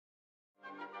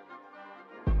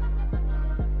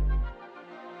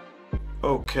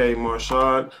Okay,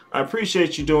 Marshad. I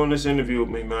appreciate you doing this interview with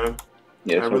me, man. I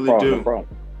Yes, no really problem, no do.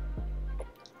 problem.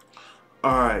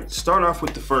 All right, start off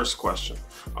with the first question.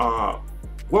 Uh,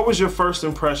 what was your first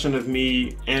impression of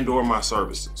me and/or my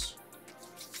services?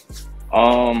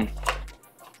 Um,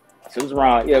 so it was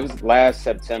around, yeah, it was last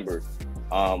September.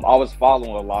 I was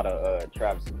following a lot of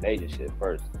Travis Data shit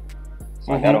first.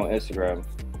 So I got Mm-hmm. on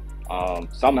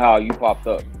Instagram. Somehow you popped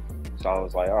up. So I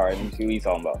was like, all right, let me see what he's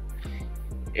talking about.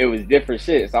 It was different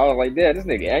shit. So I was like, damn, this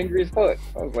nigga angry as fuck.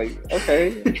 I was like,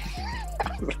 okay. I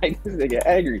was like, this nigga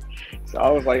angry. So I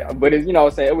was like, but it's, you know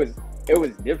what I'm saying? It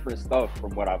was different stuff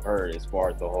from what I've heard as far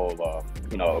as the whole,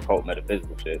 occult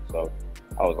metaphysical shit. So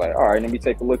I was like, all right, let me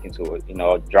take a look into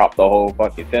it. Drop the whole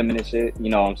fucking feminine shit. You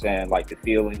know what I'm saying? Like the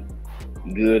feeling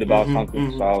good about Mm-hmm.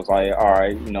 something. So Mm-hmm. I was like, all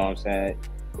right, you know what I'm saying?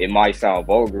 It might sound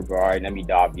vulgar, but all right, let me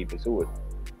dive deep into it.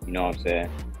 You know what I'm saying?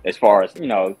 As far as, you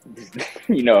know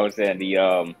what I'm saying,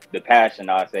 the passion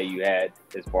I say you had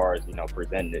as far as,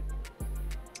 presenting it.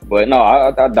 But no,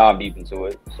 I dived deep into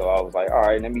it. So I was like, all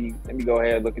right, let me go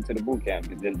ahead and look into the boot camp.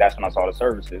 And then that's when I saw the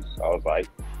services. So I was like,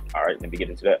 all right, let me get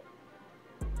into that.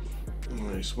 All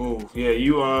right, smooth. Yeah,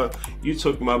 you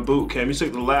took my boot camp. You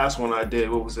took the last one I did.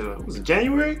 What was it? Was it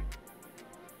January?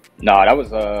 No, that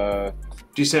was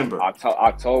December.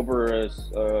 October.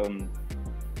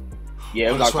 Yeah,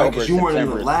 it Oh, was that's right, October, because you weren't in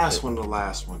the September, some last shit. one. The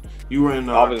last one. You were in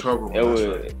the I was, October it one. That's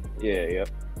right. was, yeah, yeah.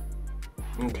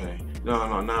 Okay. No,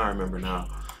 no. Now I remember now.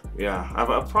 Yeah,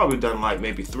 I've probably done like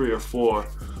maybe three or four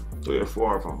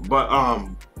of them. But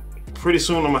pretty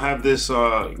soon I'm gonna have this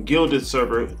gilded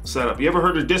server set up. You ever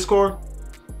heard of Discord?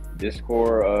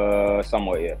 Discord,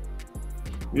 somewhat, yeah.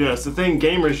 Yeah, it's the thing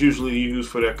gamers usually use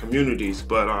for their communities,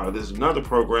 but there's another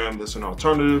program that's an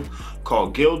alternative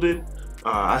called Gilded.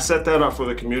 I set that up for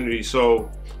the community,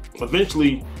 so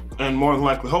eventually, and more than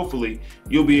likely, hopefully,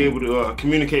 you'll be able to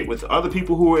communicate with other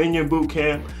people who are in your boot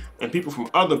camp and people from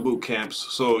other boot camps,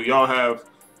 so y'all have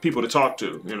people to talk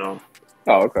to, you know.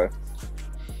 Oh, okay.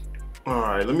 All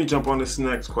right, let me jump on this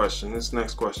next question.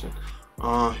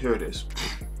 Here it is.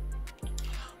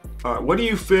 What do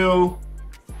you feel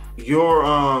your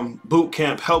boot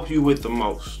camp helped you with the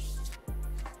most?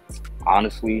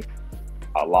 Honestly,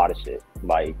 a lot of shit.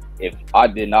 Like, if I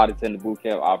did not attend the boot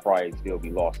camp, I'd probably still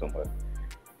be lost somewhere.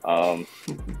 Um,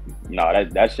 no,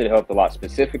 that shit helped a lot.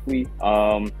 Specifically,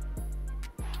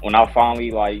 when I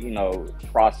finally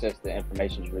processed the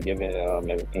information you were given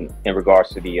in regards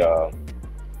to the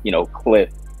cliff,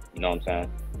 you know what I'm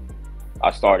saying?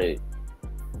 I started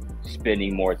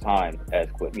spending more time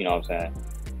as cliff, you know what I'm saying?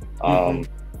 Mm-hmm. Um,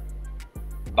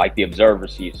 like the observer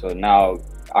seat. So now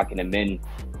I can amend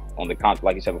on the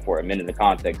like you said before, amend in the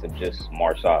context of just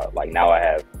Marshad. Like now I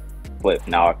have cliff.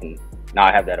 Now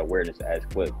I have that awareness as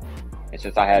cliff. And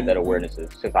since I had that Mm-hmm. awareness,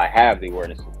 since I have the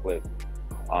awareness of cliff,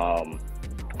 um,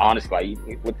 honestly,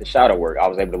 like, with the shadow work, I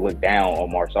was able to look down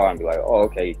on Marshall and be like, oh,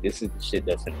 okay, this is the shit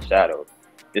that's in the shadow.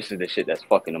 This is the shit that's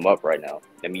fucking them up right now.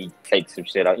 Let me take some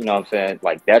shit out. You know what I'm saying?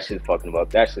 Like that shit's fucking them up.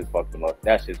 That shit's fucking them up.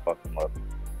 That shit's fucking them up.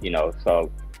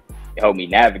 So it helped me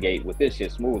navigate with this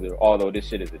shit smoother. Although this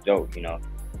shit is a joke,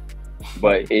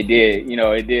 but it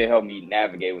did help me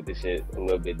navigate with this shit a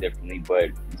little bit differently. But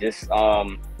just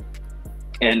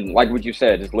and like what you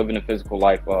said, just living a physical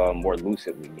life more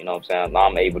lucidly. You know what I'm saying? Now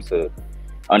I'm able to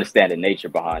understand the nature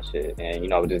behind shit and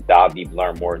just dive deep,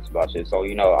 learn more about shit. So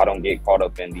I don't get caught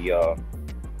up in the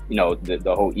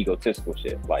whole egotistical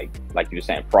shit, like you were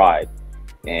saying, pride.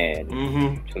 And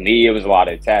Mm-hmm. to me, it was a lot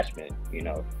of attachment.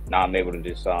 Now I'm able to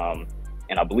just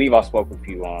and I believe I spoke with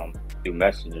you through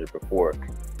Messenger before,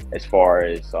 as far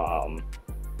as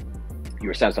you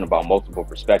were saying something about multiple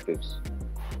perspectives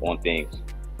on things.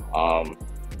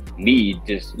 Me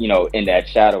just in that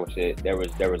shadow shit, there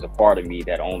was a part of me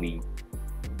that only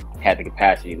had the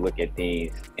capacity to look at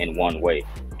things in one way.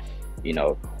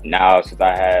 Now since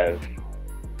I have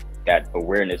that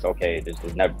awareness, okay, this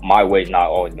is never, my way is not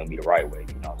always going to be the right way.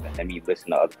 What I'm saying? Let me listen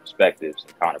to other perspectives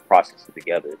and kind of process it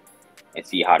together and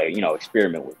see how they,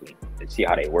 experiment with them and see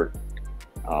how they work.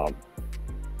 Um,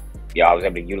 yeah, I was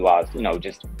able to utilize,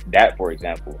 just that, for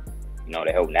example,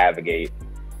 to help navigate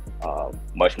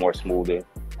much more smoother,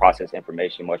 process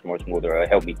information much more smoother,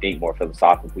 help me think more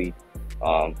philosophically,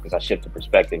 because I shifted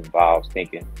perspective of how I was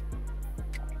thinking.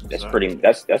 Exactly.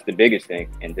 That's the biggest thing.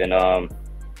 And then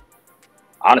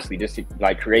honestly, just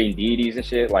like creating deities and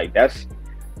shit, like that's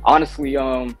honestly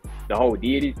the whole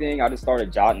deity thing. I just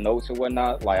started jotting notes and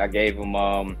whatnot. Like I gave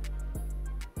them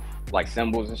like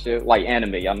symbols and shit, like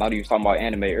anime. I know you was talking about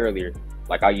anime earlier.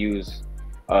 Like I use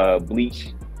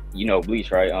Bleach,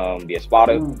 Bleach, right? The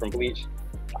Espada Ooh. from Bleach.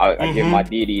 I give my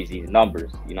deities these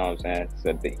numbers, you know what I'm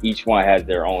saying? So each one has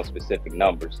their own specific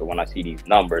numbers. So when I see these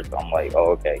numbers, I'm like,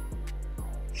 oh, okay,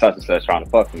 such and such trying to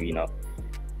fuck me, you know,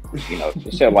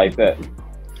 shit like that.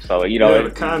 So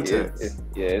the context.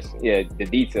 The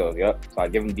details. Yep. So I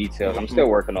give them details. I'm still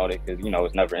working on it because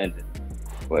it's never ending,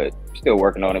 but still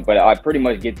working on it. But I pretty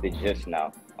much get the gist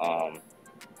now.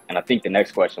 And I think the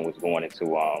next question was going into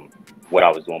what I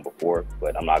was doing before,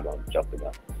 but I'm not going to jump the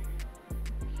gun.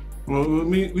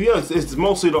 Well, it's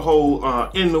mostly the whole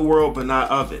in the world but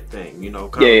not of it thing, kind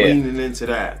of leaning into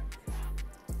that.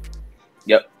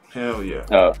 Yep. Hell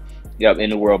yeah. Yep, in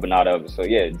the world but not of it. So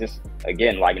yeah, just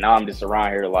again, like now I'm just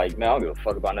around here like, man, I don't give a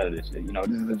fuck about none of this shit.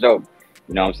 This is a joke.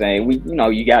 You know what I'm saying?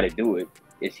 You got to do it.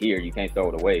 It's here. You can't throw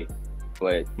it away.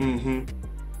 But you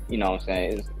know what I'm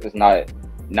saying? It's not.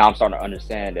 Now I'm starting to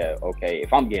understand that, okay,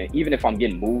 even if I'm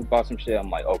getting moved by some shit, I'm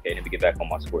like, okay, let me get back on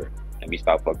my square. Let me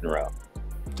stop fucking around.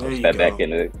 Step back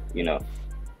into,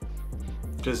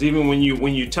 Because even when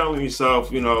you telling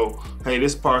yourself, hey,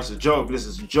 this part's a joke, this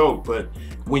is a joke, but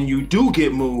when you do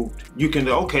get moved, you can,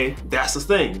 okay, that's the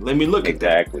thing. Let me look at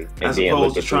that. Exactly. As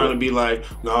opposed to trying to be like,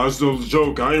 no, it's still a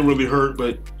joke. I ain't really hurt,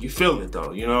 but you feel it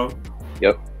though,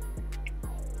 Yep.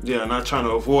 Yeah, not trying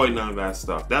to avoid none of that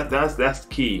stuff. That's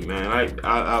key, man.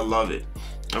 I love it.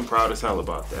 I'm proud as hell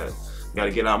about that. Got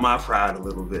to get out my pride a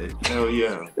little bit. Hell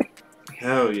yeah.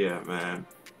 Hell yeah, man.